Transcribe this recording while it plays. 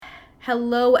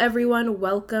Hello, everyone.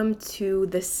 Welcome to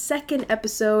the second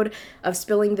episode of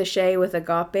Spilling the Shea with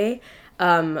Agape.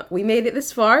 We made it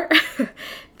this far.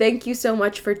 Thank you so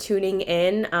much for tuning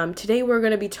in. Today we're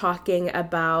going to be talking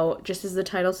about, just as the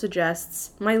title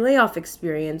suggests, my layoff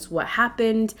experience, what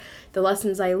happened, the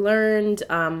lessons I learned,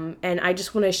 and I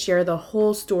just want to share the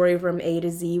whole story from A to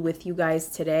Z with you guys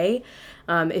today.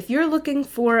 If you're looking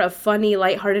for a funny,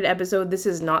 lighthearted episode, this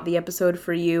is not the episode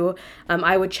for you.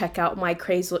 I would check out my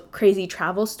crazy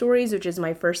travel stories, which is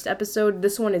my first episode.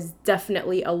 This one is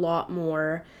definitely a lot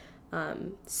more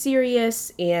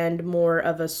serious and more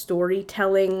of a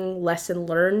storytelling, lesson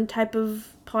learned type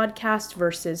of podcast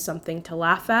versus something to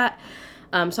laugh at.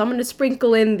 So I'm going to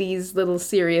sprinkle in these little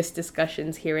serious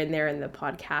discussions here and there in the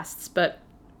podcasts. But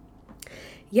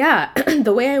yeah,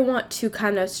 the way I want to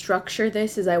kind of structure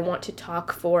this is I want to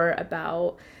talk for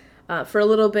a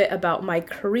little bit about my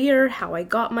career, how I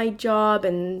got my job,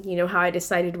 and, how I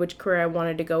decided which career I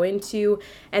wanted to go into.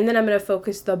 And then I'm going to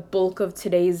focus the bulk of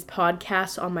today's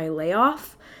podcast on my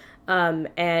layoff, and,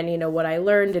 what I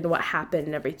learned and what happened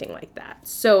and everything like that.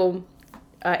 So,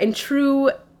 in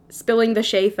true Spilling the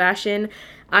Shea fashion,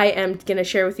 I am going to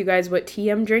share with you guys what tea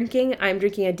I'm drinking. I'm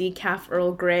drinking a decaf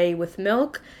Earl Grey with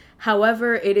milk.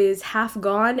 However, it is half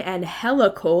gone and hella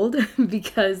cold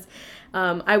because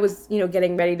I was,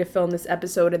 getting ready to film this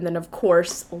episode. And then, of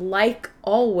course, like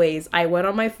always, I went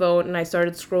on my phone and I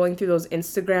started scrolling through those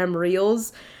Instagram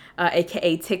reels,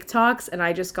 aka TikToks, and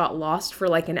I just got lost for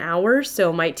like an hour.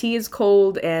 So my tea is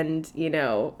cold and,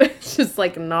 it's just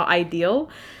like not ideal.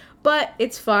 But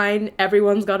it's fine.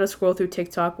 Everyone's got to scroll through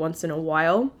TikTok once in a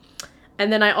while.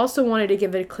 And then I also wanted to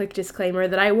give a quick disclaimer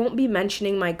that I won't be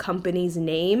mentioning my company's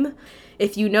name.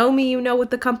 If you know me, you know what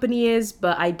the company is,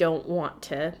 but I don't want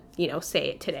to, say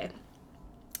it today.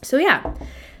 So yeah,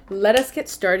 let us get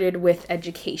started with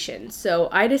education. So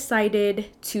I decided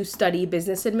to study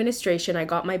business administration. I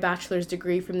got my bachelor's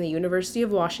degree from the University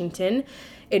of Washington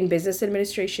in business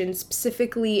administration,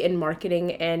 specifically in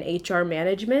marketing and HR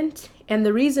management. And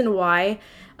the reason why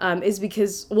is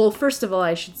because, well, first of all,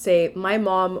 I should say my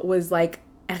mom was like,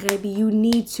 Arabi, you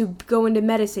need to go into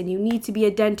medicine. You need to be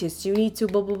a dentist. You need to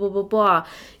blah, blah, blah, blah, blah.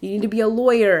 You need to be a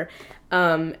lawyer.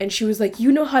 And she was like,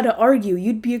 you know how to argue.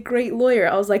 You'd be a great lawyer.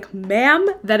 I was like, ma'am,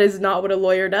 that is not what a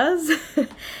lawyer does.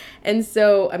 And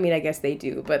so, I guess they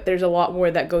do, but there's a lot more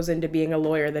that goes into being a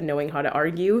lawyer than knowing how to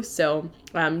argue. So,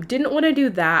 didn't want to do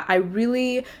that. I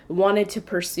really wanted to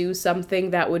pursue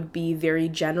something that would be very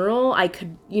general. I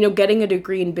could, getting a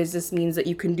degree in business means that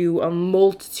you can do a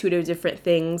multitude of different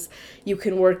things. You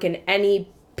can work in any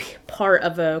part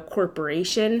of a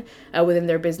corporation within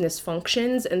their business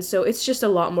functions, and so it's just a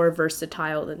lot more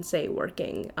versatile than, say,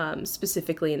 working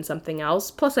specifically in something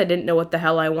else. Plus, I didn't know what the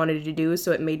hell I wanted to do,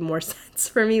 so it made more sense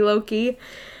for me, low-key.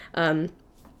 So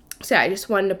yeah, I just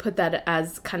wanted to put that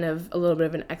as kind of a little bit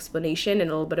of an explanation and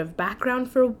a little bit of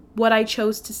background for what I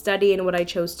chose to study and what I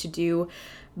chose to do.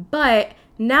 But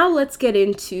now let's get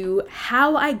into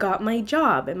how I got my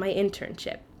job and my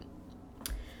internship.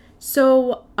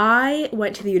 So I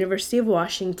went to the University of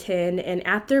Washington, and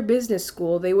at their business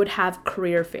school, they would have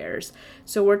career fairs.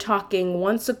 So we're talking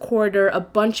once a quarter, a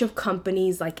bunch of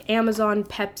companies like Amazon,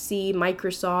 Pepsi,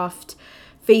 Microsoft,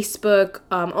 Facebook,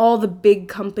 all the big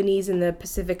companies in the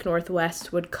Pacific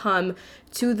Northwest would come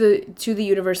to the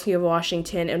University of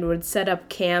Washington and would set up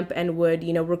camp and would,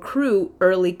 recruit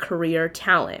early career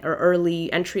talent or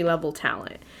early entry-level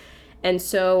talent. And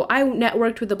so I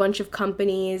networked with a bunch of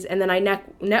companies, and then I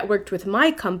networked with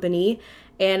my company.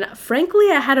 And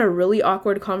frankly, I had a really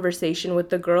awkward conversation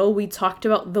with the girl. We talked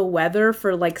about the weather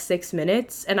for like 6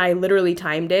 minutes, and I literally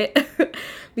timed it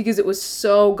because it was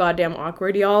so goddamn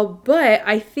awkward, y'all. But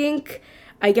I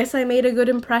guess I made a good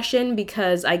impression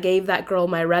because I gave that girl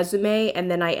my resume, and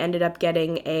then I ended up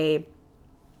getting an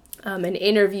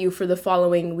interview for the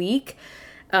following week.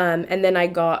 And then I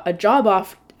got a job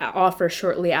offer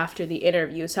shortly after the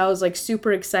interview. So I was like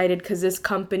super excited because this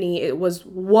company, it was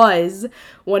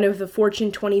one of the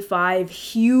Fortune 25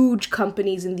 huge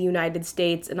companies in the United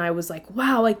States. And I was like,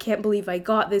 wow, I can't believe I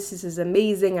got this. This is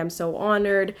amazing. I'm so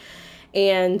honored.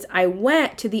 And I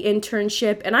went to the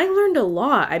internship and I learned a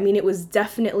lot. It was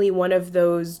definitely one of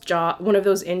those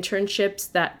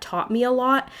internships that taught me a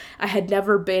lot. I had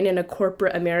never been in a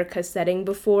corporate America setting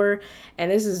before, and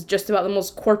this is just about the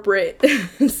most corporate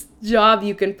job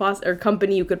you can or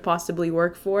company you could possibly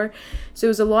work for. So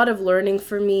it was a lot of learning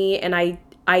for me, and I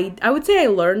would say I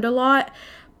learned a lot.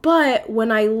 But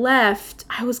when I left,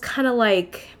 I was kind of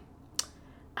like,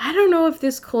 I don't know if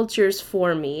this culture is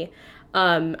for me. It's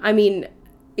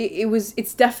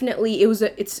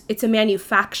a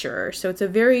manufacturer. So it's a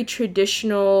very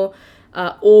traditional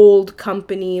old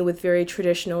company with very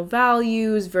traditional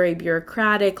values, very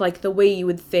bureaucratic, like the way you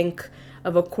would think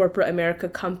of a corporate America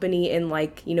company in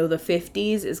like, you know, the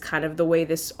 50s is kind of the way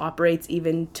this operates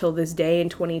even till this day in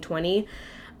 2020.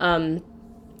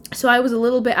 So I was a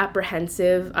little bit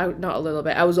apprehensive, not a little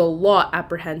bit, I was a lot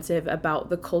apprehensive about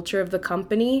the culture of the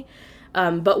company.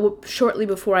 But shortly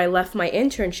before I left my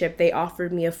internship, they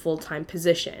offered me a full-time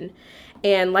position.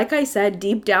 And like I said,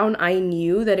 deep down, I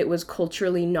knew that it was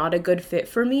culturally not a good fit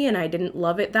for me and I didn't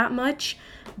love it that much.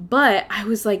 But I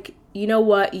was like, you know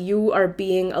what? You are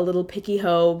being a little picky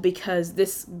hoe because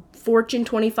this Fortune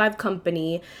 25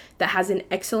 company that has an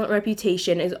excellent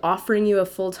reputation is offering you a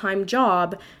full-time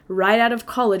job right out of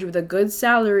college with a good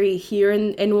salary here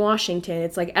in Washington.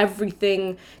 It's like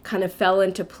everything kind of fell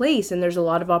into place and there's a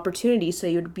lot of opportunity, so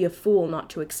you'd be a fool not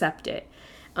to accept it.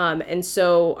 And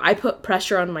so I put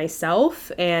pressure on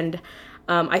myself, and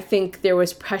I think there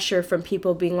was pressure from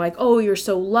people being like, oh, you're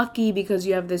so lucky because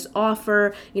you have this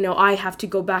offer. You know, I have to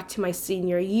go back to my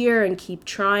senior year and keep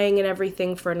trying and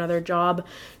everything for another job.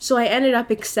 So I ended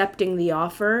up accepting the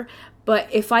offer. But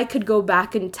if I could go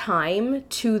back in time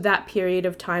to that period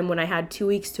of time when I had 2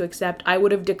 weeks to accept, I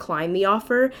would have declined the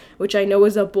offer, which I know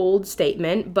is a bold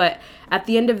statement. But at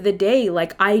the end of the day,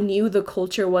 like, I knew the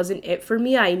culture wasn't it for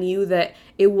me. I knew that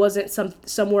it wasn't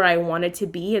somewhere I wanted to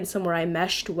be and somewhere I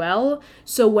meshed well.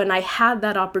 So when I had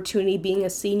that opportunity being a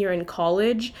senior in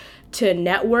college to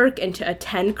network and to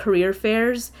attend career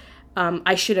fairs,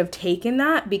 I should have taken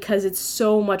that because it's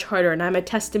so much harder, and I'm a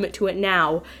testament to it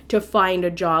now, to find a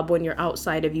job when you're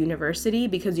outside of university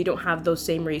because you don't have those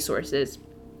same resources.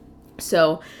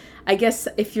 So I guess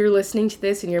if you're listening to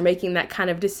this and you're making that kind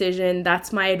of decision,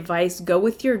 that's my advice. Go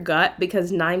with your gut,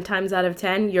 because 9 times out of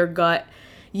 10, your gut,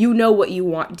 you know what you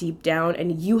want deep down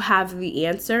and you have the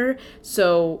answer.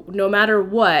 So no matter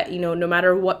what, no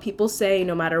matter what people say,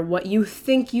 no matter what you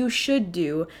think you should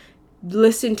do,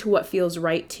 listen to what feels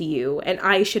right to you. And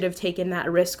I should have taken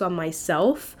that risk on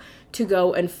myself to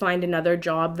go and find another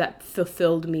job that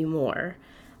fulfilled me more.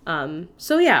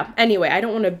 So yeah, anyway, I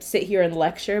don't want to sit here and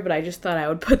lecture, but I just thought I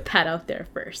would put that out there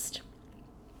first.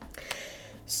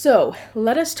 So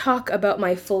let us talk about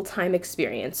my full-time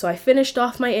experience. So I finished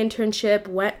off my internship,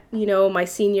 went, my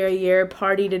senior year,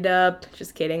 partied it up.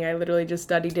 Just kidding. I literally just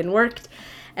studied and worked.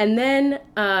 And then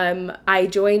I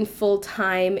joined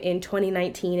full-time in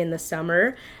 2019 in the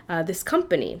summer, this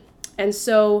company. And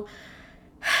so,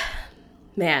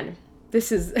 man,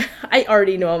 I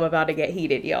already know I'm about to get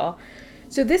heated, y'all.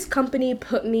 So this company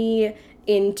put me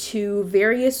into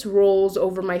various roles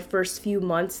over my first few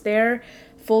months there,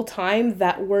 full-time,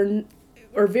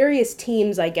 or various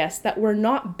teams, I guess, that were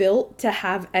not built to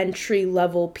have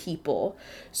entry-level people.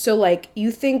 So, like,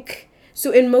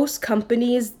 So in most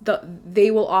companies, they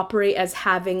will operate as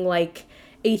having like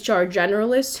HR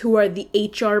generalists who are the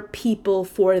HR people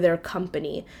for their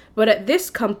company. But at this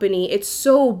company, it's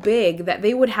so big that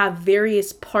they would have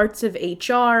various parts of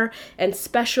HR and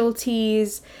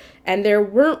specialties, and there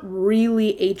weren't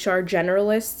really HR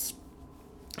generalists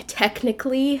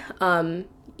technically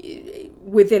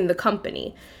within the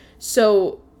company.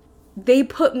 So they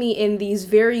put me in these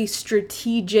very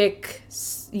strategic,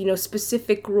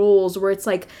 specific roles where it's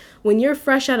like, when you're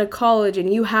fresh out of college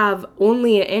and you have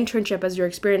only an internship as your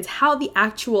experience, how the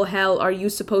actual hell are you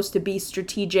supposed to be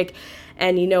strategic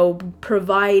and,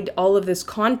 provide all of this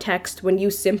context when you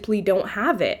simply don't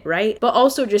have it, right? But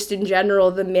also just in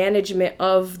general, the management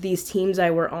of these teams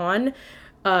I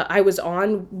was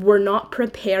on were not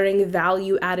preparing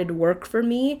value-added work for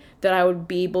me that I would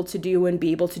be able to do and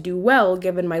be able to do well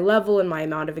given my level and my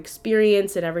amount of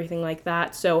experience and everything like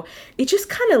that. So it just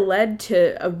kind of led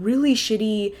to a really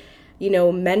shitty,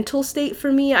 mental state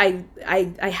for me. I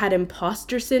had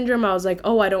imposter syndrome. I was like,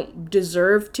 oh, I don't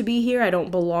deserve to be here. I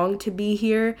don't belong to be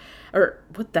here. Or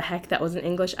what the heck, that wasn't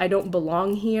English. I don't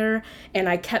belong here. And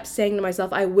I kept saying to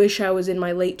myself, I wish I was in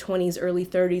my late 20s, early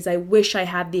 30s. I wish I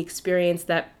had the experience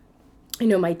that,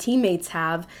 my teammates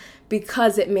have,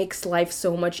 because it makes life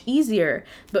so much easier.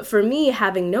 But for me,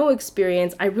 having no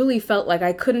experience, I really felt like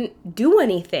I couldn't do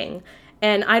anything.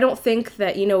 And I don't think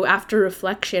that, after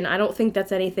reflection, I don't think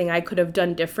that's anything I could have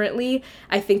done differently.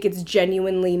 I think it's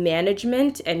genuinely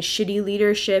management and shitty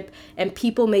leadership and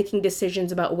people making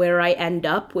decisions about where I end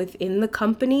up within the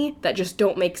company that just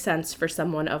don't make sense for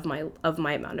someone of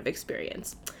my amount of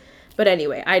experience. But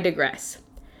anyway, I digress.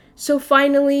 So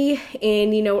finally,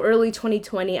 in, early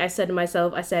 2020, I said to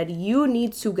myself, you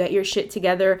need to get your shit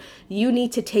together. You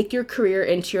need to take your career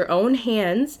into your own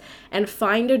hands and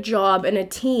find a job and a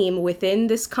team within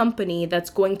this company that's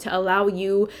going to allow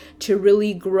you to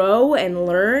really grow and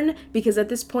learn. Because at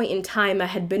this point in time, I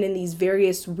had been in these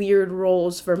various weird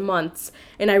roles for months,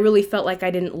 and I really felt like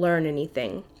I didn't learn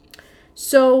anything.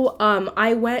 So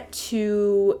I went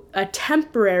to a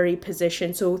temporary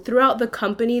position. So throughout the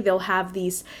company, they'll have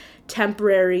these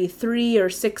temporary 3 or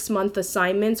 6 month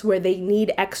assignments where they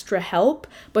need extra help,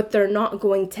 but they're not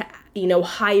going to,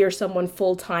 hire someone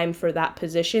full time for that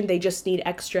position. They just need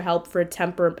extra help for a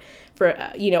temporary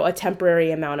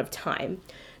amount of time.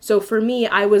 So for me,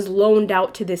 I was loaned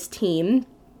out to this team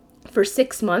for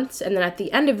 6 months, and then at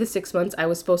the end of the 6 months I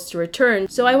was supposed to return.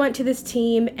 So I went to this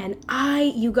team, and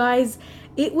you guys,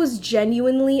 it was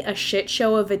genuinely a shit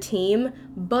show of a team,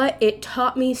 but it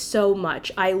taught me so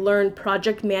much. I learned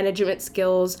project management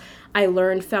skills. I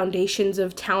learned foundations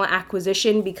of talent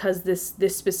acquisition because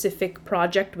this specific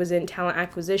project was in talent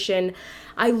acquisition.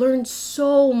 I learned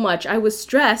so much. I was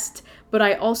stressed, but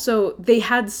they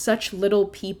had such little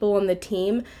people on the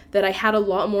team that I had a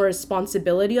lot more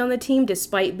responsibility on the team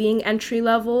despite being entry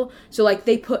level. So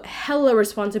they put hella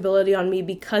responsibility on me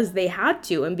because they had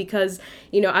to, and because,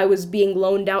 I was being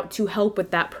loaned out to help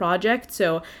with that project.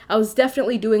 So I was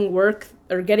definitely doing work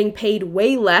or getting paid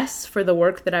way less for the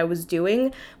work that I was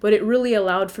doing, but it really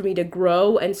allowed for me to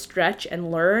grow and stretch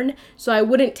and learn, so I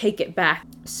wouldn't take it back.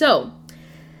 So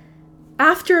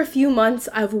after a few months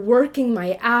of working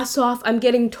my ass off, I'm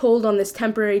getting told on this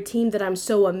temporary team that I'm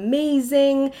so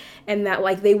amazing and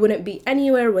that they wouldn't be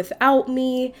anywhere without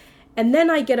me. And then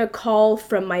I get a call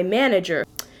from my manager.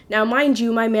 Now, mind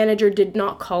you, my manager did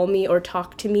not call me or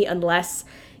talk to me unless,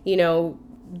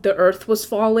 the earth was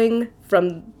falling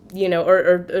from,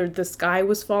 or the sky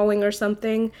was falling or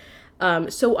something.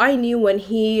 So I knew when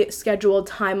he scheduled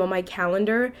time on my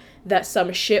calendar that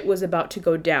some shit was about to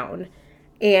go down.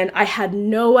 And I had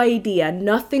no idea.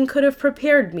 Nothing could have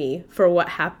prepared me for what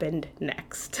happened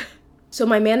next. So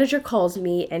my manager calls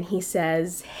me and he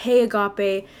says, "Hey,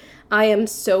 Agape, I am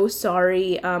so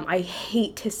sorry. I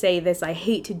hate to say this. I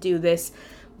hate to do this.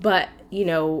 But,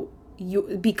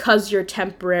 because you're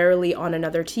temporarily on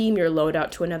another team, you're loaned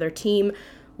out to another team,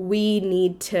 we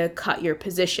need to cut your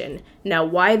position." Now,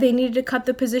 why they needed to cut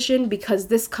the position? Because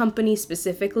this company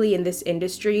specifically in this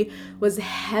industry was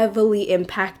heavily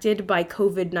impacted by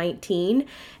COVID-19.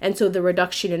 And so the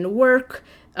reduction in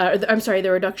the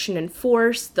reduction in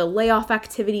force, the layoff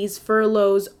activities,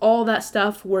 furloughs, all that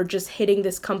stuff were just hitting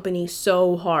this company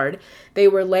so hard. They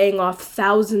were laying off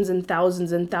thousands and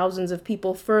thousands and thousands of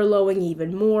people, furloughing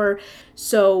even more.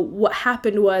 So what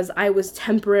happened was I was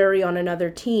temporary on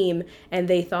another team, and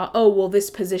they thought, oh, well, this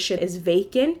position is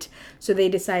vacant. So they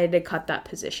decided to cut that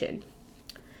position.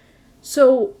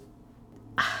 So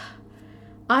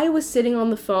I was sitting on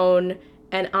the phone,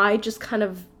 and I just kind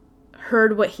of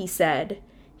heard what he said.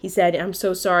 He said, "I'm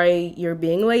so sorry, you're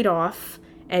being laid off,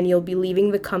 and you'll be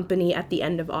leaving the company at the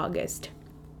end of August."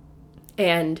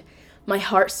 And my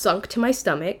heart sunk to my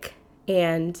stomach,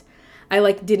 and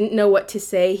I didn't know what to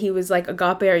say. He was like,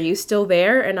 "Agape, are you still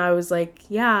there?" And I was like,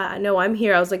 "Yeah, no, I'm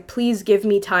here." I was like, "Please give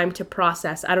me time to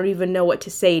process. I don't even know what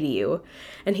to say to you."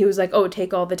 And he was like, "Oh,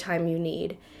 take all the time you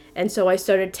need." And so I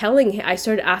started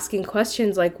asking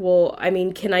questions like, well, I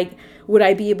mean, would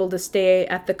I be able to stay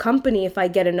at the company if I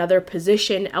get another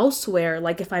position elsewhere?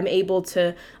 If I'm able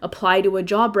to apply to a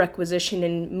job requisition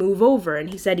and move over?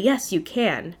 And he said, "Yes, you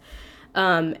can."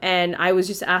 And I was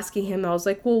just asking him, I was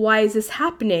like, well, why is this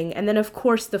happening? And then of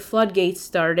course the floodgates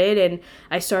started, and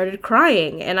I started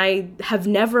crying, and I have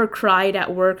never cried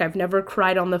at work. I've never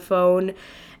cried on the phone.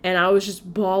 And I was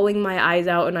just bawling my eyes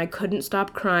out, and I couldn't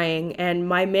stop crying. And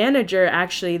my manager,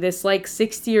 actually, this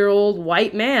 60-year-old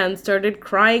white man, started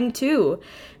crying too,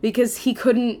 because he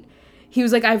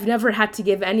was like, "I've never had to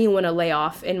give anyone a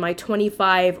layoff in my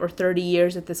 25 or 30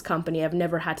 years at this company. I've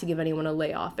never had to give anyone a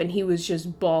layoff." And he was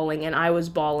just bawling, and I was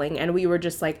bawling, and we were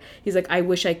just he's like, "I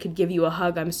wish I could give you a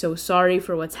hug. I'm so sorry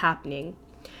for what's happening."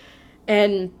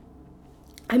 And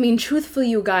I mean, truthfully,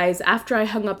 you guys, after I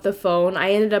hung up the phone,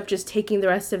 I ended up just taking the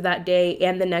rest of that day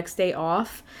and the next day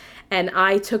off. And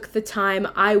I took the time.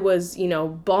 I was,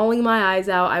 bawling my eyes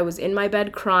out. I was in my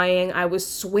bed crying. I was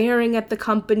swearing at the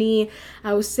company.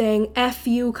 I was saying, "F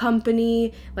you,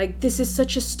 company. This is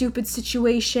such a stupid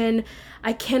situation.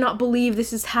 I cannot believe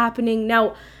this is happening."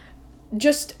 Now,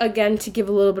 just again, to give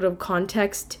a little bit of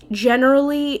context,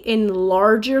 generally in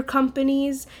larger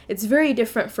companies, it's very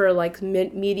different for like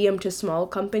medium to small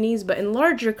companies, but in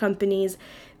larger companies,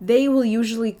 they will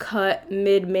usually cut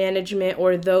mid-management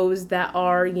or those that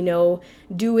are,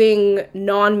 doing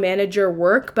non-manager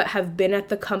work but have been at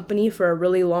the company for a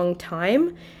really long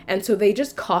time. And so they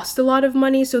just cost a lot of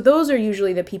money. So those are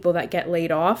usually the people that get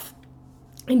laid off.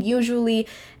 And usually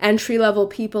entry-level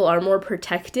people are more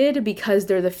protected because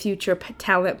they're the future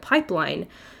talent pipeline.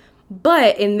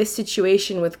 But in this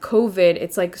situation with COVID,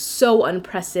 it's like so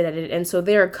unprecedented. And so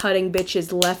they're cutting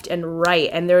bitches left and right.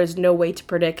 And there is no way to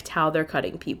predict how they're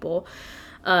cutting people.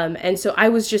 And so I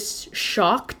was just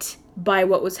shocked by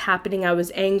what was happening. I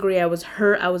was angry. I was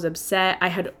hurt. I was upset. I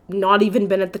had not even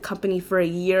been at the company for a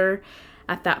year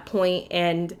at that point.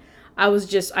 And I was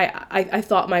just, I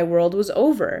thought my world was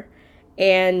over.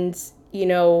 And,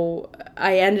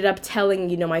 I ended up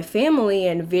telling, my family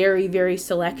and very, very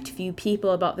select few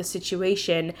people about the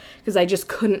situation because I just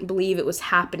couldn't believe it was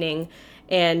happening.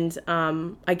 And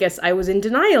I guess I was in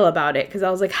denial about it because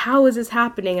I was like, how is this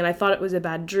happening? And I thought it was a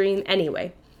bad dream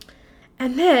anyway.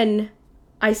 And then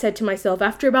I said to myself,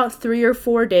 after about 3 or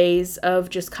 4 days of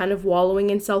just kind of wallowing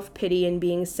in self-pity and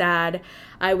being sad,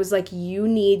 I was like, you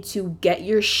need to get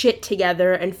your shit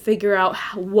together and figure out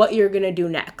what you're going to do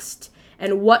next.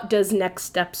 And what does next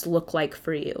steps look like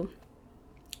for you?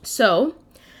 So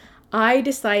I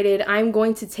decided I'm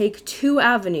going to take 2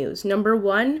 avenues. Number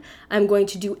 1, I'm going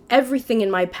to do everything in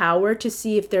my power to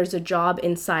see if there's a job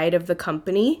inside of the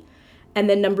company. And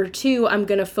then number 2, I'm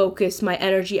going to focus my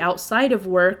energy outside of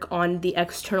work on the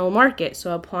external market.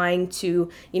 So applying to,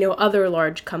 other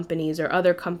large companies or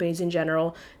other companies in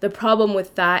general. The problem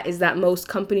with that is that most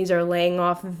companies are laying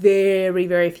off, very,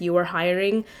 very few are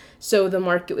hiring. So the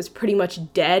market was pretty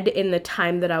much dead in the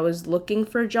time that I was looking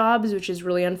for jobs, which is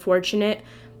really unfortunate,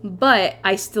 but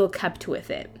I still kept with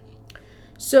it.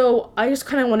 So I just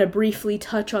kind of want to briefly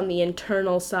touch on the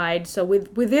internal side. So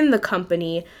within the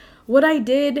company, what I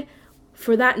did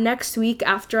for that next week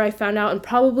after I found out, and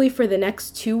probably for the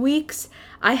next 2 weeks,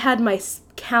 I had my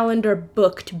calendar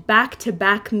booked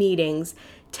back-to-back meetings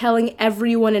telling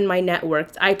everyone in my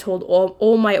network. I told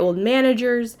all my old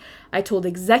managers, I told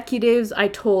executives, I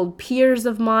told peers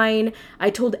of mine, I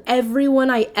told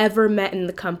everyone I ever met in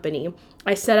the company.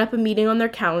 I set up a meeting on their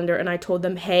calendar and I told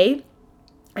them, hey,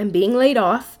 I'm being laid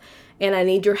off and I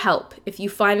need your help. If you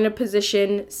find a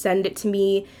position, send it to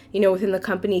me, within the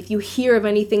company. If you hear of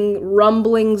anything,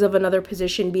 rumblings of another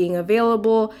position being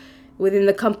available within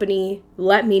the company,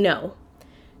 let me know.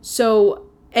 So,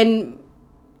 and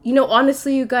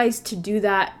honestly, you guys, to do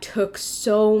that took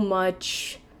so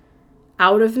much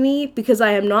out of me because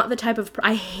I am not the type of,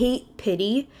 I hate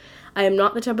pity. I am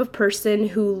not the type of person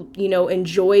who,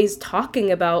 enjoys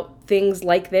talking about things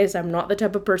like this. I'm not the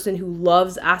type of person who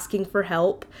loves asking for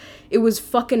help. It was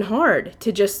fucking hard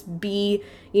to just be,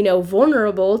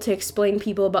 vulnerable, to explain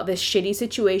people about this shitty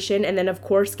situation and then, of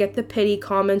course, get the pity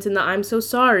comments and the I'm so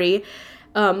sorry.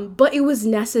 But it was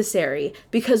necessary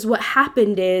because what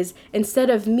happened is instead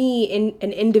of me,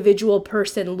 an individual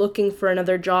person looking for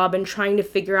another job and trying to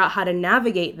figure out how to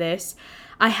navigate this,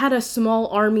 I had a small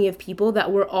army of people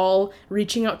that were all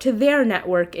reaching out to their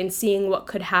network and seeing what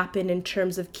could happen in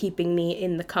terms of keeping me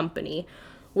in the company,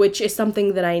 which is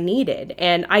something that I needed.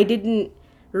 And I didn't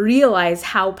realize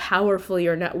how powerful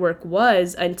your network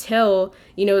was until,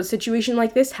 a situation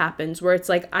like this happens where it's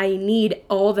like, I need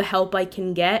all the help I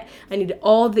can get. I need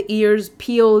all the ears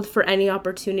peeled for any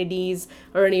opportunities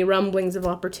or any rumblings of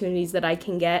opportunities that I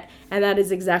can get. And that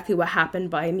is exactly what happened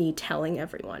by me telling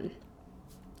everyone.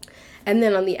 And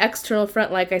then on the external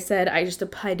front, like I said, I just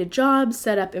applied to jobs,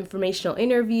 set up informational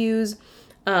interviews,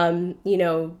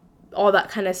 all that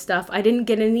kind of stuff. I didn't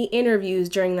get any interviews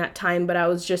during that time, but I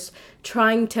was just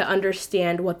trying to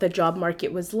understand what the job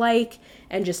market was like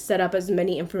and just set up as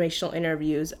many informational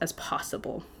interviews as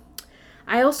possible.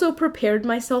 I also prepared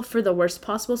myself for the worst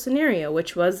possible scenario,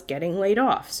 which was getting laid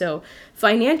off. So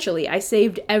financially, I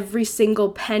saved every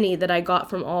single penny that I got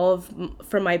from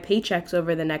my paychecks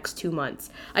over the next 2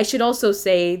 months. I should also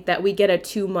say that we get a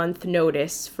 2-month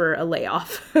notice for a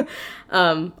layoff. I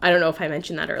don't know if I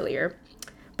mentioned that earlier.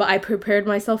 But I prepared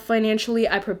myself financially.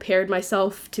 I prepared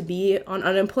myself to be on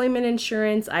unemployment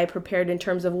insurance. I prepared in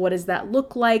terms of what does that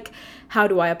look like? How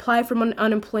do I apply for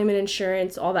unemployment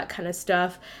insurance? All that kind of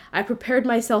stuff. I prepared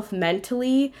myself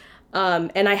mentally.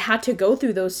 And I had to go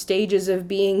through those stages of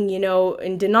being,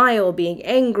 in denial, being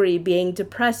angry, being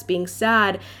depressed, being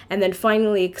sad, and then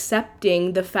finally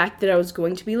accepting the fact that I was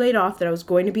going to be laid off, that I was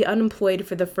going to be unemployed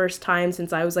for the first time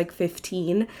since I was like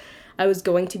 15. I was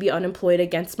going to be unemployed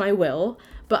against my will.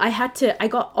 But I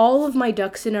got all of my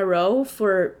ducks in a row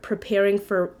for preparing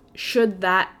for should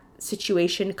that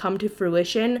situation come to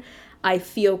fruition. I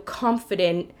feel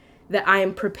confident that I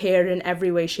am prepared in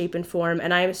every way, shape, and form.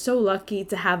 And I am so lucky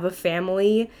to have a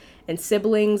family and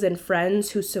siblings and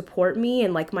friends who support me.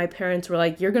 And like my parents were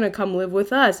like, you're going to come live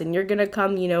with us and you're going to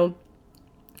come,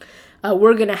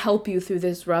 we're going to help you through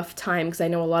this rough time, because I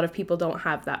know a lot of people don't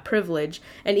have that privilege.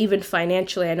 And even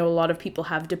financially, I know a lot of people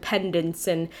have dependents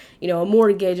and, a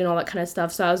mortgage and all that kind of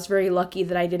stuff. So I was very lucky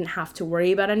that I didn't have to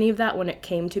worry about any of that when it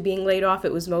came to being laid off.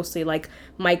 It was mostly like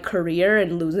my career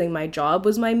and losing my job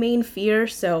was my main fear.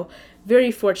 So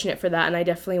very fortunate for that. And I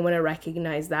definitely want to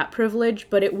recognize that privilege.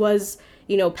 But it was,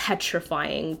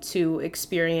 petrifying to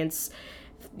experience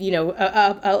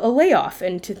a layoff,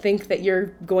 and to think that you're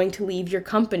going to leave your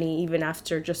company even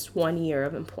after just 1 year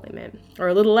of employment, or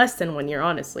a little less than 1 year,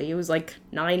 honestly. It was like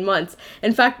 9 months.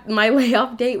 In fact, my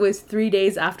layoff date was 3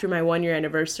 days after my 1 year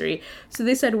anniversary. So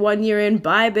they said 1 year in,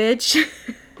 bye, bitch.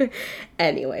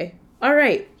 Anyway, all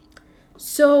right.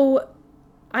 So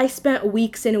I spent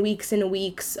weeks and weeks and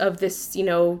weeks of this,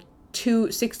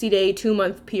 60-day,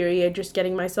 2-month period just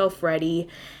getting myself ready.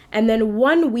 And then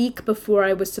 1 week before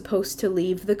I was supposed to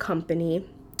leave the company,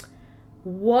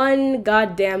 one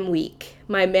goddamn week,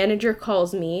 my manager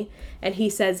calls me and he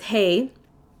says, hey,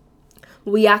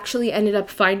 we actually ended up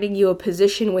finding you a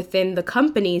position within the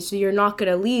company, so you're not going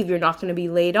to leave, you're not going to be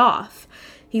laid off.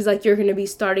 He's like, you're going to be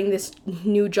starting this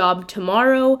new job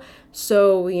tomorrow,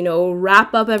 so,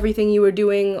 wrap up everything you were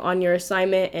doing on your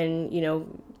assignment and,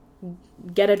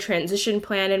 get a transition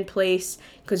plan in place,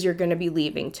 because you're going to be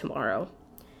leaving tomorrow.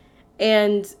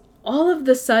 And all of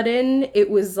the sudden, it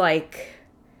was like,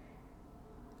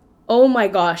 oh my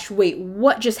gosh, wait,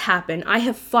 what just happened? I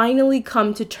have finally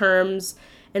come to terms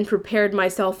and prepared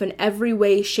myself in every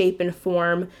way, shape, and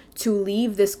form to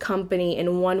leave this company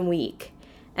in 1 week.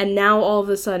 And now all of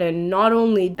a sudden, not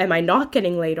only am I not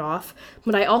getting laid off,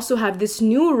 but I also have this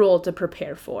new role to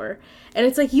prepare for. And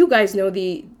it's like, you guys know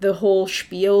the whole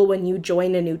spiel when you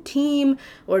join a new team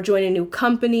or join a new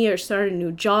company or start a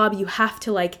new job. You have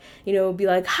to be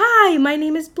like, hi, my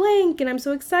name is blank and I'm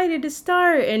so excited to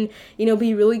start, and,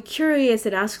 be really curious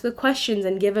and ask the questions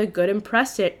and give a good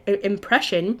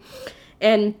impression.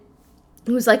 And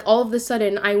it was like all of a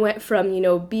sudden I went from,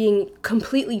 being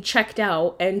completely checked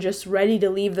out and just ready to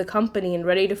leave the company and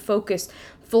ready to focus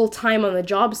full time on the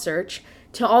job search,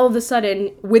 to all of a sudden,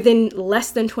 within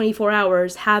less than 24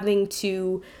 hours, having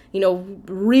to,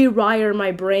 rewire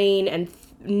my brain and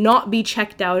not be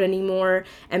checked out anymore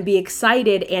and be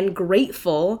excited and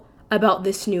grateful about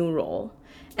this new role.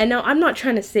 And now I'm not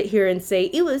trying to sit here and say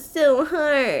it was so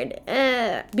hard,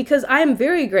 because I'm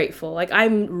very grateful. Like, I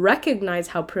recognize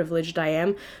how privileged I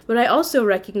am, but I also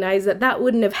recognize that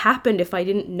wouldn't have happened if I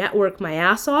didn't network my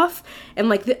ass off.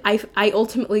 And I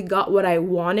ultimately got what I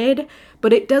wanted,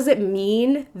 but it doesn't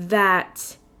mean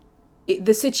that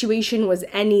the situation was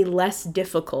any less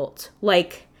difficult.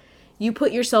 Like, you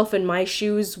put yourself in my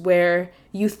shoes where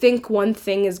you think one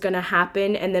thing is going to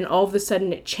happen and then all of a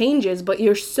sudden it changes, but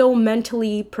you're so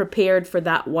mentally prepared for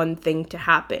that one thing to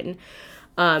happen.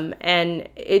 And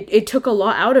it took a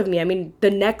lot out of me. I mean, the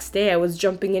next day I was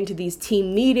jumping into these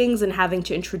team meetings and having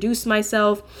to introduce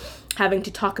myself, having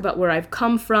to talk about where I've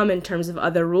come from in terms of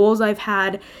other roles I've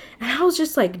had. And I was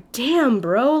just like, damn,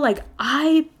 bro, like,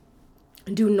 I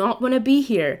do not want to be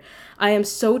here. I am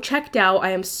so checked out. I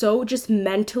am so just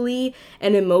mentally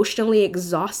and emotionally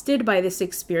exhausted by this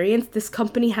experience. This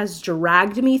company has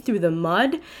dragged me through the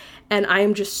mud, and I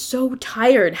am just so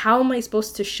tired. How am I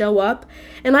supposed to show up?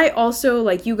 And I also,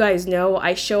 like you guys know,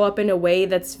 I show up in a way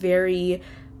that's very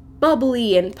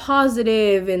bubbly and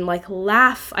positive and like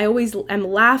laugh. I always am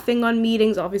laughing on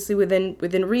meetings, obviously within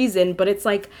reason, but it's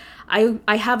like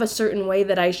I have a certain way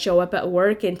that I show up at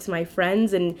work and to my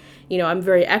friends, and I'm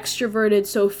very extroverted.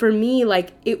 So for me,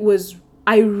 like,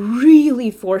 I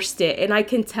really forced it, and I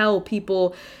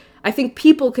think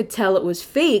people could tell it was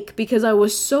fake because I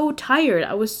was so tired.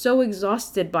 I was so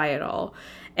exhausted by it all.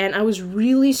 And I was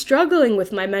really struggling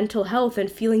with my mental health and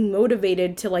feeling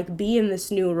motivated to like be in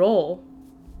this new role.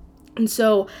 And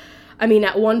so, I mean,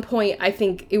 at one point, I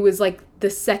think it was like the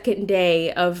second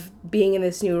day of being in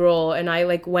this new role, and I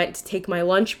like went to take my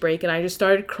lunch break and I just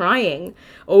started crying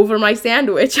over my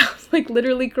sandwich. I was like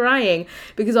literally crying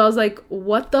because I was like,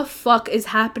 what the fuck is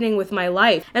happening with my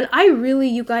life? And I really,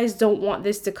 you guys don't want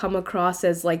this to come across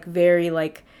as like very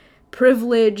like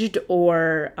privileged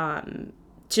or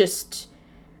just,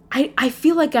 I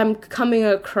feel like I'm coming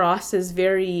across as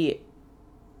very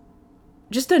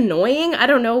just annoying. I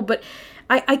don't know, but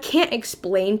I can't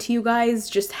explain to you guys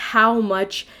just how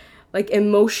much like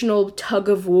emotional tug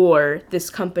of war this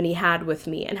company had with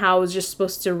me, and how I was just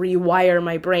supposed to rewire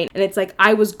my brain. And it's like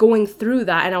I was going through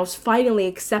that and I was finally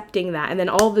accepting that, and then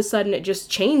all of a sudden it just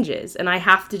changes and I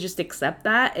have to just accept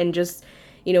that and just,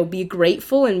 be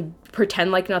grateful and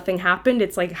pretend like nothing happened.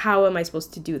 It's like, how am I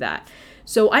supposed to do that?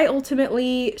 So I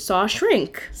ultimately saw a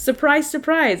shrink. Surprise,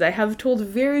 surprise. I have told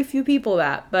very few people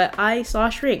that, but I saw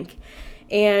a shrink.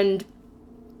 And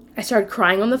I started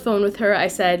crying on the phone with her. I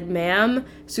said, "Ma'am,"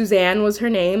 Suzanne was her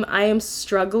name, "I am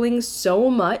struggling so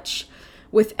much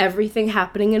with everything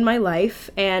happening in my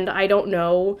life, and I don't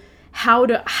know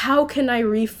how can I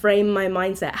reframe my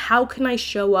mindset? How can I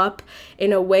show up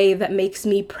in a way that makes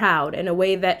me proud, in a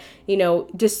way that,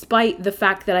 despite the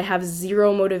fact that I have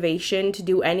zero motivation to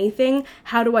do anything,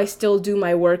 how do I still do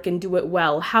my work and do it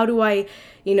well? How do I,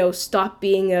 stop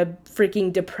being a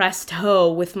freaking depressed hoe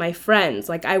with my friends?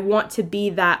 Like, I want to be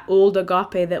that old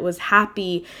Agape that was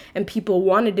happy and people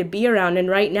wanted to be around. And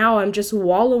right now I'm just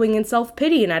wallowing in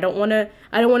self-pity, and I don't want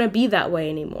to be that way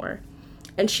anymore."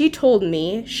 And she told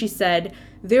me, she said,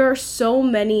 there are so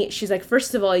many, she's like,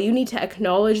 first of all, you need to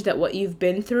acknowledge that what you've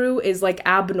been through is like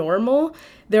abnormal.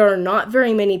 There are not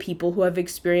very many people who have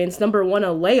experienced, number one,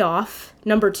 a layoff,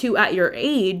 number two, at your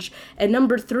age, and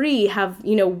number three, have,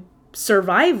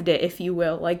 survived it, if you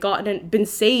will, like been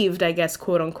saved, I guess,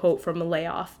 quote unquote, from a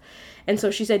layoff. And so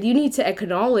she said, you need to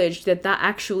acknowledge that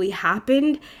actually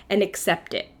happened and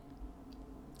accept it.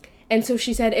 And so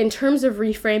she said, in terms of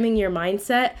reframing your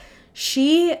mindset,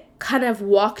 she kind of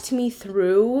walked me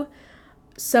through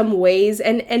some ways,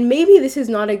 and maybe this is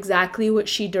not exactly what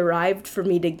she derived for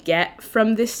me to get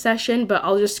from this session, but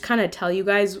I'll just kind of tell you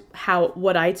guys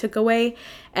what I took away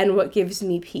and what gives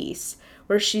me peace.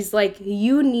 Where she's like,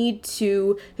 you need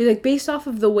to, like, based off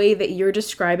of the way that you're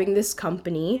describing this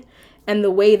company and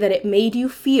the way that it made you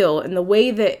feel and the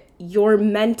way that you're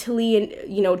mentally,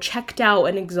 checked out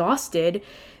and exhausted,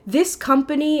 this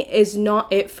company is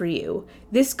not it for you.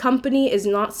 This company is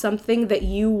not something that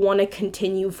you want to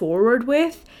continue forward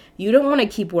with. You don't want to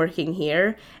keep working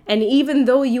here. And even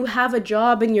though you have a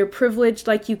job and you're privileged,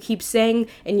 like you keep saying,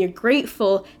 and you're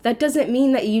grateful, that doesn't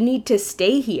mean that you need to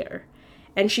stay here.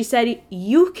 And she said,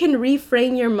 you can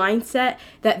reframe your mindset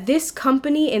that this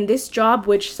company and this job,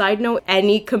 which, side note,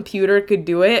 any computer could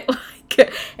do it.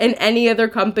 Like, in any other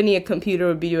company, a computer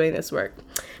would be doing this work.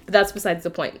 But that's besides the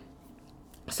point.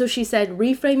 So she said,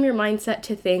 reframe your mindset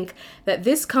to think that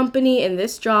this company and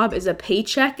this job is a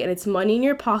paycheck and it's money in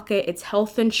your pocket, it's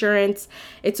health insurance,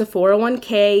 it's a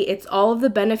 401k, it's all of the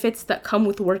benefits that come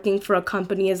with working for a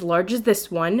company as large as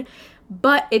this one,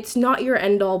 but it's not your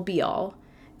end all be all.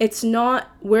 It's not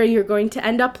where you're going to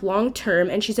end up long term.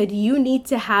 And she said, you need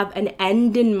to have an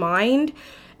end in mind,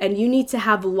 and you need to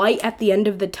have light at the end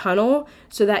of the tunnel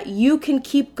so that you can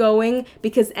keep going,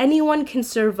 because anyone can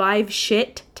survive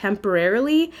shit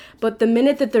temporarily, but the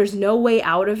minute that there's no way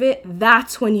out of it,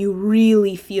 that's when you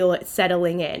really feel it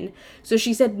settling in. So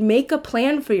she said, make a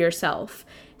plan for yourself.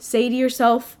 Say to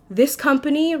yourself, this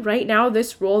company right now,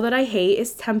 this role that I hate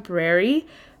is temporary,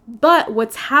 but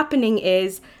what's happening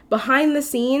is behind the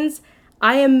scenes,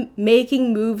 I am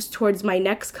making moves towards my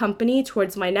next company,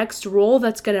 towards my next role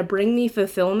that's going to bring me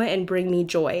fulfillment and bring me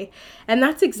joy. And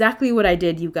that's exactly what I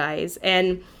did, you guys.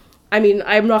 And I mean,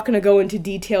 I'm not going to go into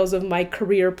details of my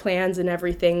career plans and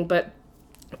everything, but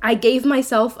I gave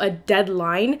myself a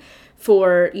deadline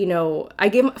for, I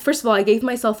gave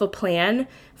myself a plan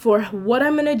for what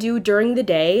I'm going to do during the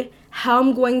day, how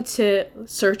I'm going to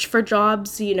search for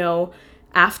jobs,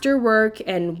 after work,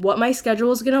 and what my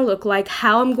schedule is going to look like,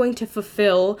 how I'm going to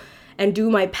fulfill and do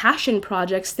my passion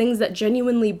projects, things that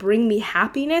genuinely bring me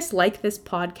happiness, like this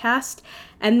podcast.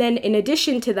 And then in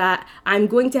addition to that, I'm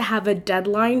going to have a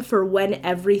deadline for when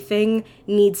everything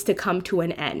needs to come to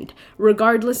an end,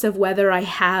 regardless of whether I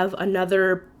have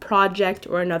another project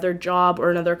or another job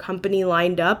or another company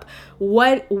lined up.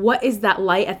 What is that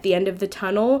light at the end of the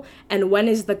tunnel, and when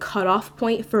is the cutoff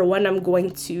point for when I'm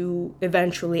going to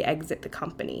eventually exit the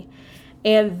company?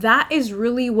 And that is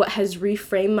really what has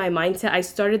reframed my mindset. I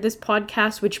started this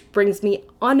podcast, which brings me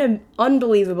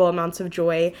unbelievable amounts of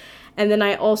joy. And then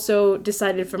I also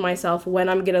decided for myself when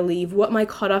I'm going to leave, what my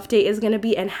cutoff date is going to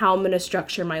be, and how I'm going to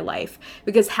structure my life.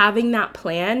 Because having that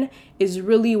plan is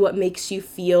really what makes you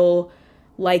feel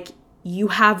like you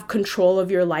have control of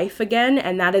your life again.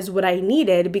 And that is what I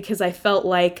needed, because I felt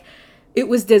like it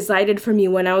was decided for me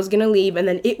when I was going to leave, and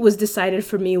then it was decided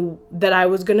for me that I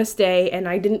was going to stay, and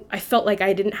I felt like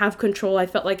I didn't have control. I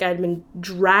felt like I'd been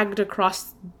dragged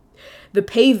across the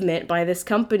pavement by this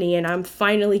company, and I'm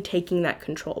finally taking that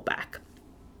control back.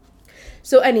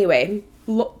 So anyway,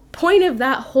 point of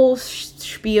that whole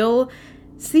spiel,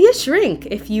 see a shrink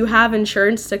if you have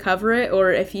insurance to cover it,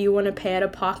 or if you want to pay out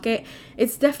of pocket.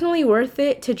 It's definitely worth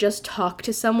it to just talk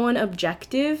to someone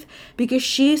objective, because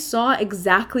she saw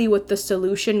exactly what the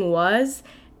solution was,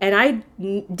 and I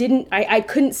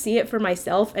couldn't see it for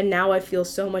myself, and now I feel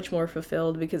so much more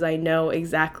fulfilled because I know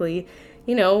exactly,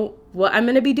 what I'm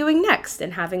going to be doing next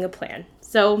and having a plan.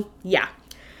 So yeah.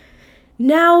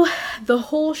 Now, the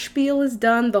whole spiel is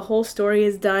done, the whole story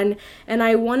is done, and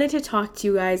I wanted to talk to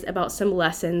you guys about some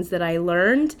lessons that I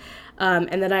learned,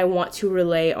 and that I want to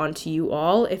relay onto you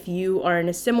all. If you are in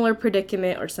a similar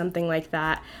predicament or something like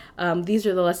that, these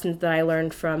are the lessons that I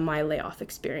learned from my layoff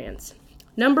experience.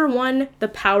 Number 1, the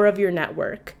power of your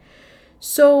network.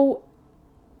 So,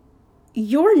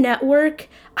 your network,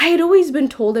 I had always been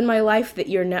told in my life that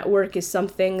your network is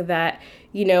something that,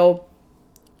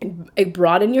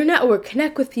 broaden your network,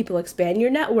 connect with people, expand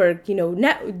your network,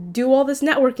 do all this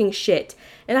networking shit.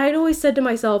 And I'd always said to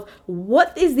myself,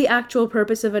 what is the actual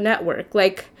purpose of a network?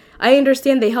 Like, I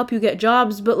understand they help you get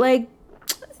jobs, but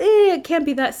it can't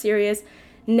be that serious.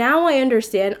 Now I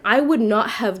understand. I would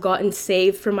not have gotten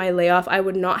saved from my layoff. I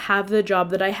would not have the job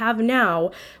that I have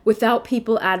now without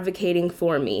people advocating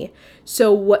for me.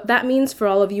 So what that means for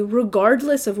all of you,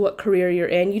 regardless of what career you're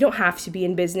in, you don't have to be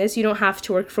in business. You don't have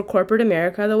to work for corporate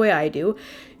America the way I do.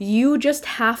 You just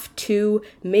have to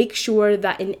make sure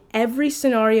that in every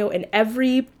scenario, in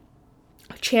every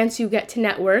chance you get to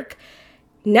network,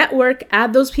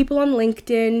 add those people on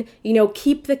LinkedIn,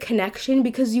 keep the connection,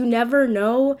 because you never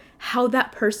know how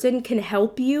that person can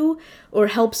help you or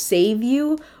help save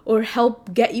you or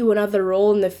help get you another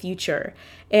role in the future.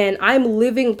 And I'm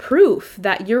living proof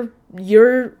that your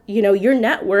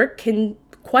network can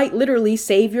quite literally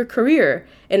save your career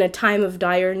in a time of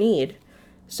dire need.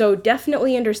 So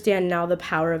definitely understand now the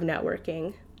power of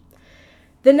networking.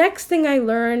 The next thing I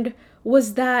learned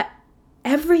was that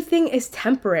everything is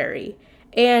temporary.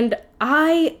 And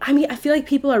I feel like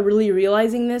people are really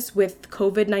realizing this with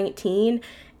COVID-19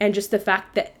 and just the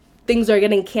fact that things are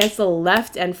getting canceled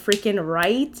left and freaking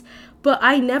right. But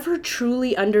I never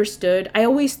truly understood. I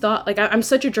always thought, I'm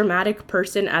such a dramatic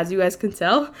person, as you guys can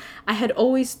tell. I had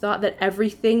always thought that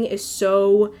everything is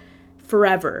so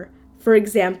forever. For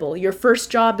example, your first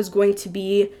job is going to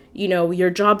be, your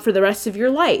job for the rest of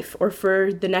your life or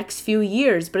for the next few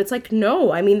years. But it's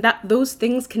no, those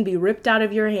things can be ripped out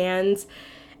of your hands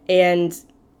and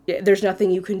there's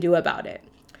nothing you can do about it.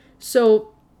 So,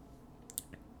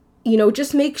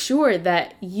 just make sure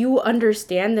that you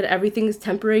understand that everything is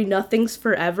temporary, nothing's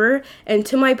forever. And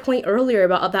to my point earlier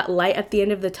about that light at the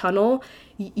end of the tunnel,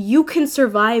 you can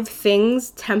survive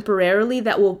things temporarily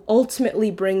that will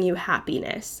ultimately bring you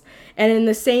happiness. And in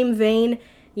the same vein,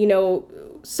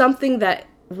 something that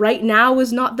right now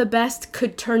is not the best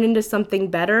could turn into something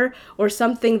better, or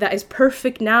something that is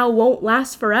perfect now won't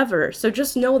last forever. So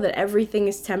just know that everything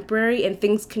is temporary and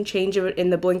things can change in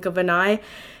the blink of an eye.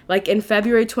 Like in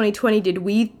February 2020, did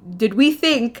we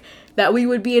think that we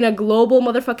would be in a global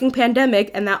motherfucking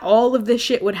pandemic and that all of this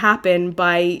shit would happen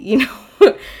by,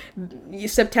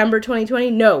 September 2020?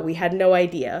 No, we had no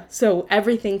idea. So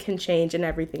everything can change and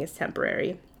everything is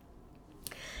temporary.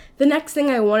 The next thing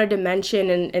I wanted to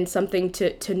mention and something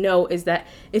to note is that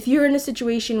if you're in a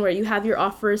situation where you have your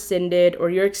offer rescinded or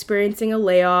you're experiencing a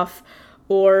layoff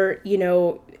or,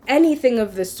 anything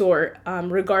of the sort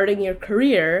regarding your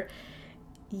career,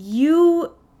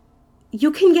 you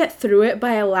can get through it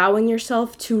by allowing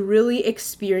yourself to really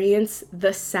experience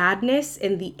the sadness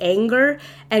and the anger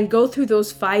and go through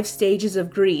those 5 stages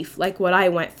of grief, like what I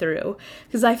went through.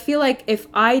 Because I feel like if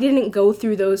I didn't go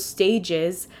through those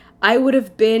stages, I would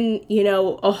have been,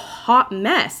 a hot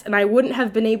mess, and I wouldn't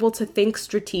have been able to think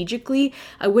strategically.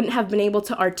 I wouldn't have been able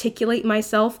to articulate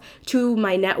myself to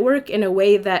my network in a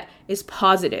way that is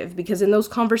positive, because in those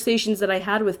conversations that I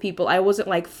had with people, I wasn't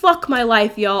like, fuck my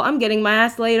life, y'all, I'm getting my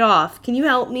ass laid off. Can you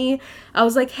help me? I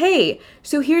was like, hey,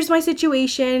 so here's my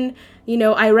situation.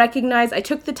 I recognize I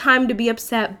took the time to be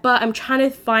upset, but I'm trying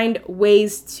to find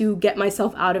ways to get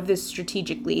myself out of this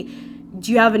strategically.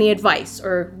 Do you have any advice,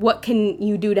 or what can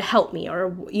you do to help me,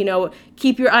 or,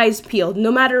 keep your eyes peeled?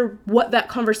 No matter what that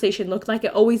conversation looked like,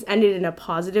 it always ended in a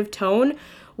positive tone,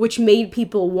 which made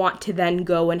people want to then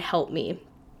go and help me.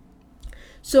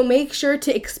 So make sure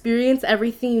to experience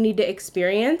everything you need to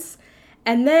experience.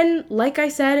 And then, like I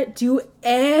said, do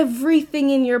everything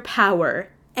in your power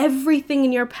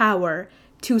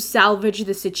to salvage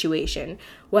the situation.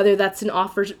 Whether that's an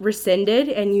offer rescinded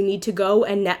and you need to go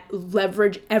and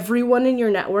leverage everyone in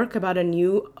your network about a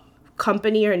new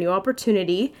company or a new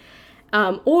opportunity.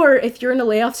 Or if you're in a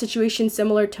layoff situation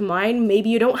similar to mine, maybe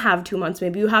you don't have 2 months,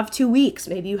 maybe you have 2 weeks,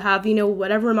 maybe you have,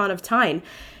 whatever amount of time.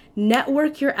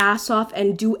 network your ass off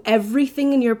and do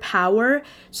everything in your power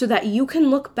so that you can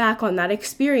look back on that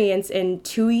experience in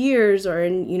 2 years or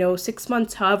in, 6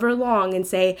 months, however long, and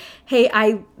say, hey,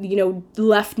 I,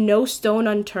 left no stone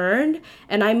unturned,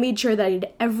 and I made sure that I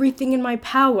did everything in my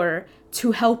power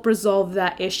to help resolve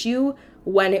that issue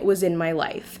when it was in my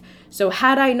life. So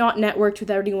had I not networked with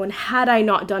everyone, had I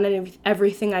not done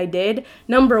everything I did,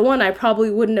 number one, I probably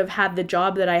wouldn't have had the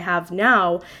job that I have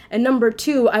now. And number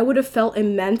two, I would have felt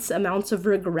immense amounts of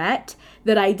regret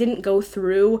that I didn't go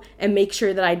through and make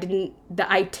sure that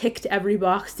I ticked every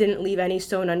box, didn't leave any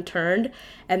stone unturned,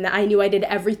 and that I knew I did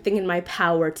everything in my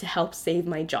power to help save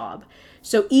my job.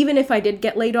 So even if I did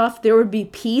get laid off, there would be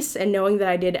peace in knowing that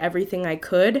I did everything I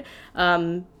could.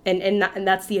 And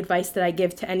that's the advice that I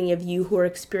give to any of you who are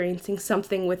experiencing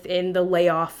something within the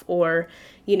layoff or,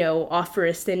 offer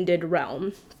rescinded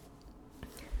realm.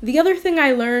 The other thing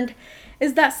I learned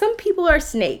is that some people are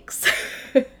snakes.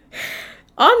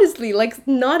 Honestly,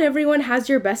 not everyone has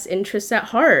your best interests at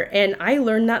heart, and I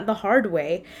learned that the hard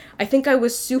way. I think I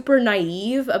was super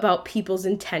naive about people's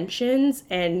intentions,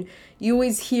 and you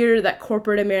always hear that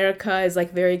corporate America is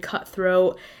very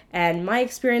cutthroat, and my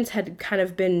experience had kind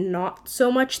of been not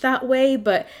so much that way,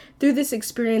 but through this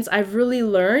experience, I've really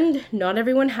learned not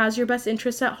everyone has your best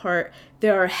interests at heart.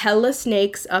 There are hella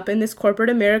snakes up in this corporate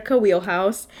America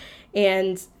wheelhouse,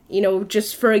 and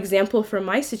just for example, from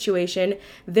my situation,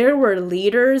 there were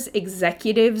leaders,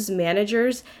 executives,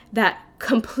 managers that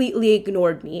completely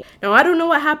ignored me. Now, I don't know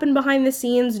what happened behind the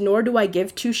scenes, nor do I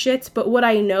give two shits, but what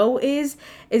I know is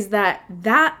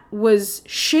that was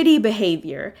shitty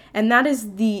behavior, and that's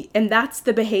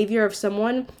the behavior of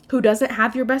someone who doesn't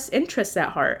have your best interests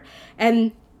at heart.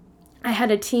 And I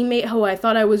had a teammate who I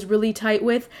thought I was really tight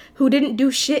with who didn't do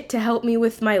shit to help me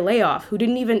with my layoff, who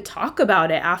didn't even talk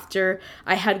about it after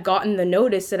I had gotten the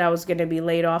notice that I was going to be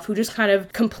laid off, who just kind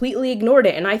of completely ignored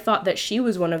it. And I thought that she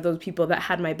was one of those people that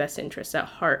had my best interests at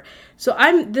heart. So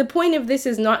the point of this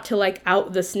is not to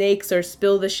out the snakes or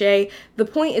spill the shea. The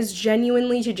point is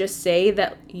genuinely to just say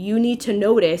that you need to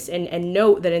notice and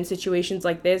note that in situations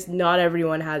like this, not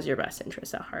everyone has your best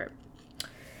interests at heart.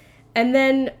 And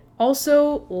then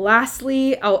also,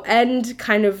 lastly, I'll end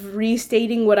kind of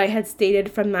restating what I had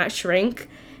stated from that shrink.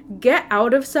 Get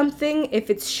out of something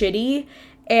if it's shitty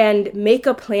and make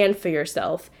a plan for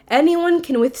yourself. Anyone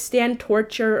can withstand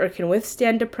torture or can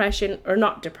withstand depression, or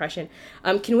not depression,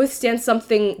 can withstand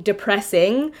something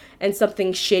depressing and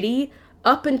something shitty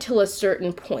up until a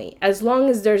certain point. As long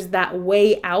as there's that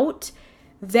way out,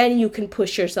 then you can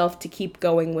push yourself to keep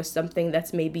going with something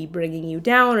that's maybe bringing you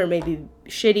down or maybe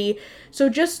shitty. So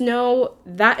just know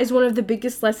that is one of the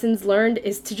biggest lessons learned,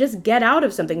 is to just get out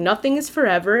of something. Nothing is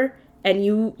forever, and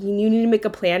you need to make a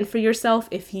plan for yourself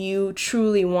if you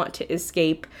truly want to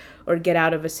escape or get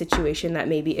out of a situation that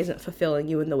maybe isn't fulfilling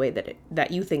you in the way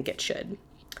that you think it should.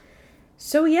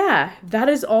 So yeah, that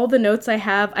is all the notes I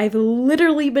have. I've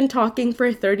literally been talking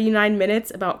for 39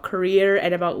 minutes about career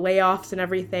and about layoffs and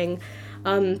everything.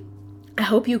 I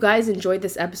hope you guys enjoyed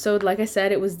this episode. Like I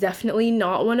said, it was definitely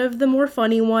not one of the more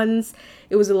funny ones.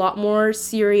 It was a lot more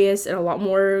serious and a lot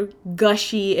more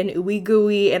gushy and ooey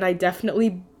gooey, and I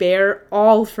definitely bear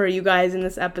all for you guys in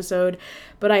this episode.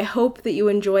 But I hope that you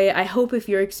enjoy it. I hope if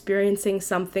you're experiencing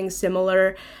something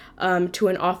similar to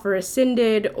an offer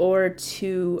rescinded or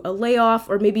to a layoff,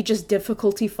 or maybe just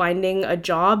difficulty finding a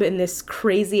job in this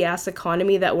crazy ass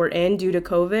economy that we're in due to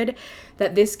COVID,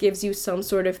 that this gives you some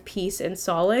sort of peace and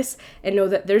solace, and know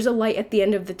that there's a light at the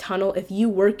end of the tunnel if you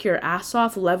work your ass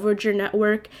off, leverage your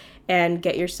network, and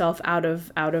get yourself out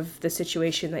of the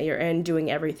situation that you're in, doing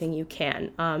everything you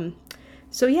can.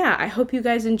 So yeah, I hope you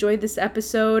guys enjoyed this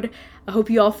episode. I hope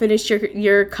you all finished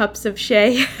your cups of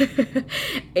shea.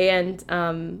 And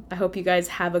I hope you guys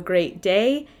have a great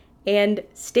day. And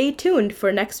stay tuned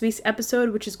for next week's episode,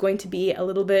 which is going to be a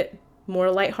little bit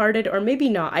more lighthearted, or maybe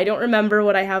not. I don't remember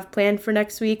what I have planned for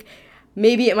next week.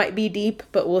 Maybe it might be deep,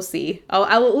 but we'll see. I'll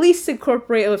at least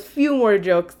incorporate a few more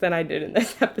jokes than I did in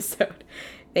this episode.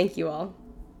 Thank you all.